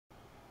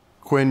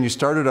Quin, you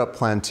started up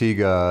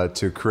Plantiga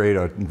to create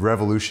a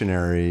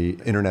revolutionary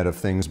Internet of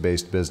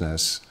Things-based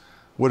business.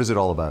 What is it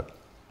all about?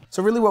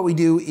 So really what we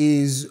do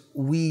is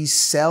we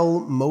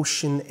sell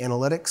motion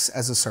analytics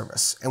as a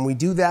service. And we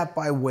do that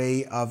by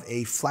way of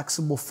a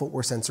flexible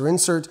footwear sensor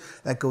insert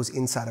that goes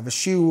inside of a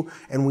shoe.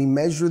 And we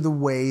measure the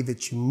way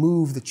that you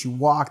move, that you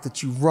walk,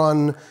 that you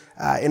run.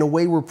 In a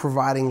way, we're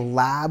providing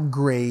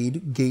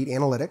lab-grade gait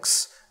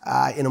analytics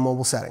in a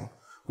mobile setting.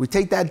 We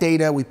take that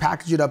data, we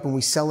package it up, and we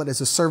sell it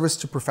as a service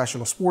to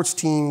professional sports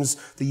teams,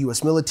 the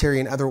US military,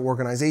 and other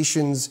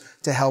organizations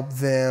to help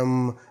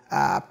them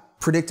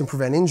predict and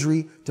prevent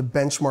injury, to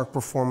benchmark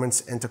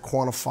performance, and to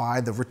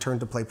quantify the return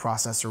to play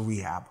process or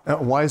rehab.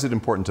 Why is it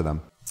important to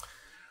them?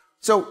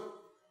 So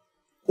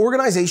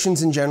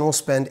organizations in general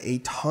spend a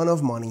ton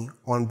of money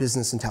on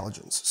business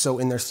intelligence. So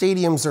in their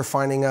stadiums, they're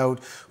finding out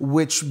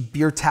which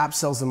beer tap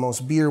sells the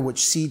most beer,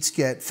 which seats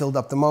get filled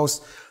up the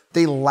most.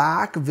 They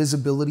lack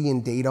visibility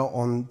and data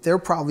on their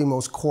probably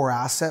most core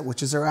asset,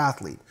 which is their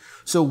athlete.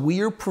 So we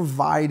are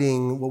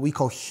providing what we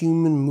call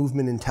human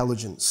movement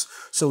intelligence.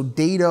 So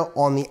data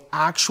on the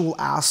actual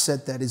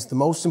asset that is the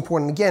most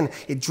important. Again,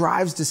 it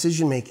drives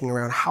decision making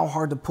around how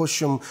hard to push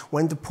them,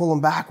 when to pull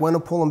them back, when to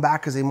pull them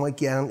back because they might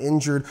get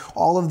injured.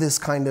 All of this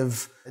kind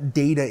of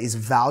data is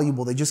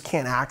valuable. They just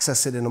can't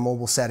access it in a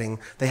mobile setting.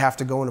 They have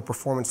to go into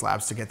performance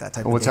labs to get that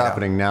type of data. What's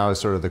happening now is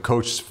sort of the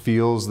coach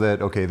feels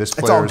that, okay, this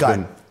player has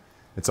been...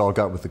 It's all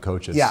gut with the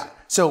coaches. Yeah.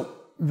 So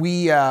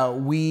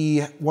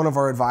one of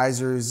our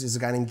advisors is a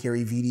guy named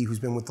Gary Vitti who's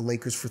been with the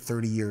Lakers for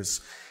 30 years.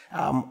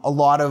 A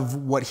lot of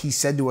what he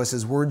said to us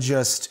is we're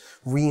just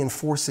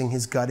reinforcing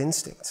his gut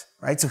instinct,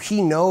 right? So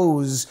he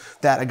knows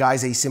that a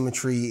guy's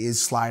asymmetry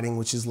is sliding,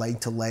 which is leg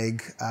to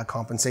leg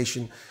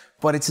compensation,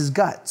 but it's his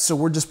gut. So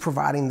we're just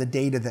providing the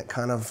data that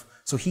kind of,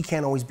 so he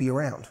can't always be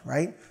around,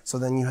 right? So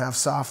then you have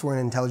software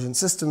and intelligent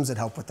systems that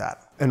help with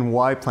that. And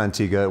why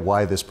Plantiga?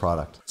 Why this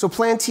product? So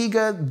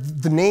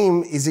Plantiga, the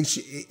name is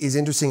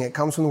interesting. It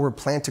comes from the word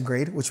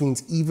plantigrade, which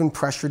means even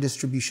pressure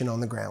distribution on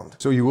the ground.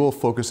 So you will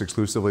focus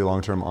exclusively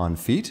long-term on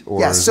feet? Or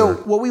yeah, so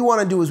what we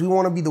want to do is we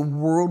want to be the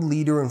world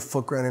leader in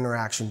foot-ground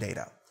interaction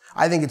data.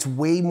 I think it's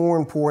way more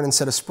important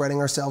instead of spreading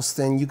ourselves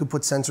thin. You could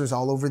put sensors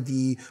all over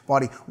the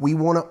body. We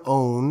want to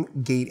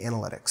own gait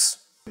analytics.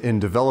 In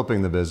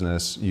developing the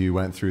business, you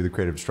went through the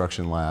Creative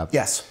Destruction Lab.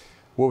 Yes.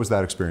 What was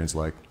that experience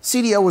like?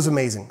 CDO was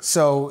amazing.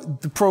 So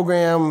the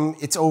program,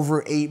 it's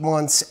over 8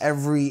 months.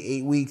 Every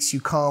 8 weeks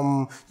you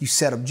come, you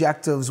set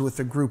objectives with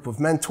a group of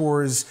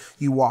mentors,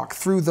 you walk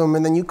through them,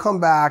 and then you come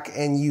back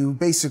and you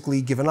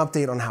basically give an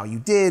update on how you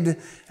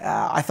did.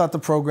 I thought the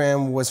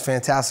program was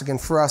fantastic,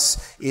 and for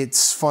us,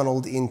 it's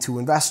funneled into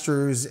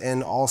investors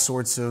and all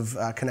sorts of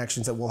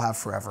connections that we'll have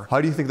forever.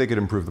 How do you think they could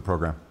improve the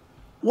program?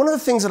 One of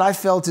the things that I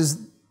felt is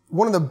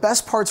one of the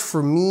best parts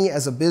for me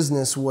as a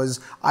business was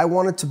I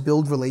wanted to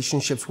build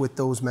relationships with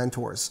those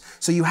mentors.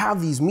 So you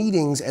have these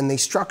meetings and they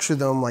structure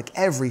them like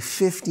every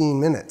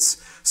 15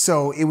 minutes.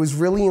 So it was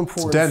really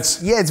important. It's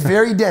dense. Yeah, it's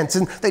very dense.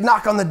 And they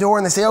knock on the door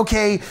and they say,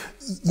 okay,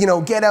 you know,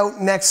 get out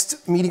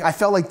next meeting. I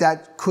felt like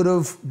that could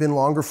have been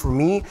longer for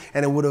me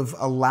and it would have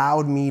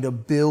allowed me to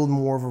build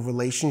more of a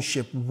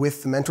relationship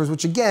with the mentors,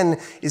 which again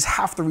is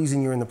half the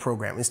reason you're in the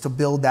program, is to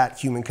build that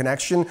human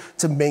connection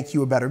to make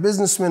you a better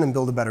businessman and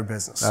build a better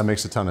business. That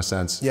makes a ton of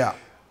sense. Yeah.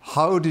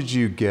 How did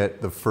you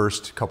get the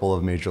first couple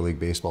of Major League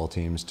Baseball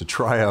teams to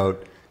try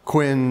out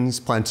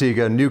Quin's,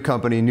 Plantiga, new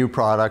company, new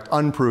product,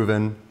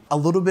 unproven? A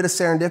little bit of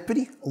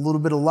serendipity, a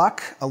little bit of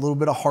luck, a little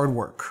bit of hard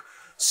work.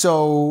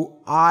 So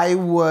I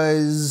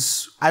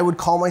would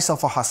call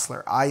myself a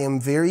hustler. I am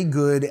very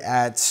good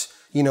at,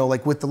 you know,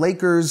 like with the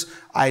Lakers,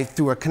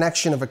 through a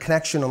connection on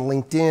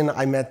LinkedIn,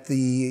 I met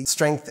the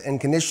strength and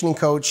conditioning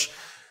coach.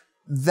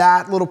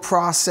 That little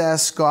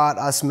process got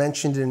us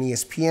mentioned in an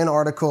ESPN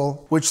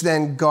article, which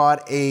then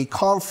got a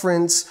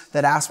conference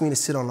that asked me to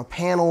sit on a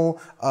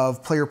panel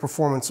of player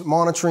performance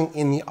monitoring.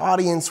 In the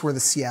audience were the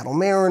Seattle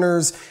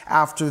Mariners.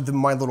 After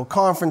my little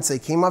conference, they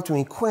came up to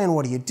me, Quin,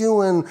 what are you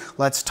doing?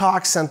 Let's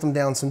talk, sent them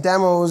down some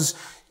demos.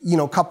 You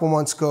know, a couple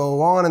months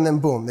go on and then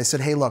boom, they said,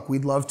 hey, look,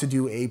 we'd love to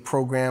do a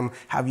program,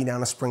 have you down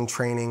to spring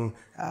training,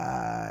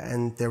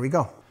 and there we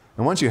go.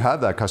 And once you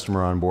have that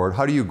customer on board,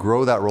 how do you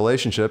grow that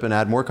relationship and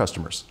add more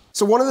customers?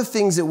 So one of the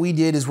things that we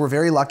did is we're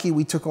very lucky.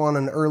 We took on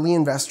an early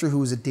investor who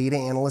was a data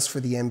analyst for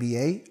the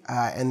NBA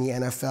and the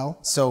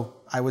NFL. So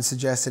I would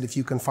suggest that if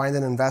you can find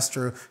an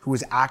investor who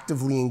is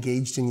actively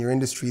engaged in your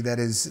industry, that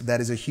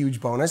is a huge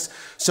bonus.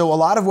 So a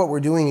lot of what we're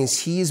doing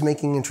is he is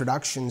making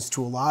introductions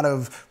to a lot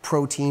of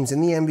pro teams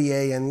in the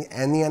NBA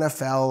and the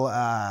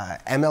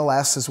NFL,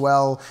 MLS as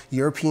well,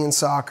 European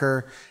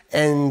soccer.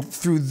 And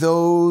through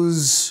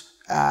those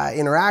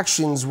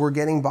interactions, we're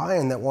getting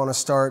buy-in that want to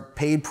start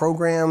paid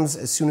programs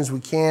as soon as we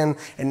can.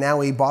 And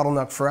now a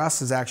bottleneck for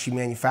us is actually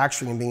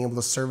manufacturing and being able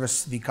to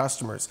service the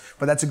customers.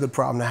 But that's a good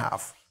problem to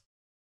have.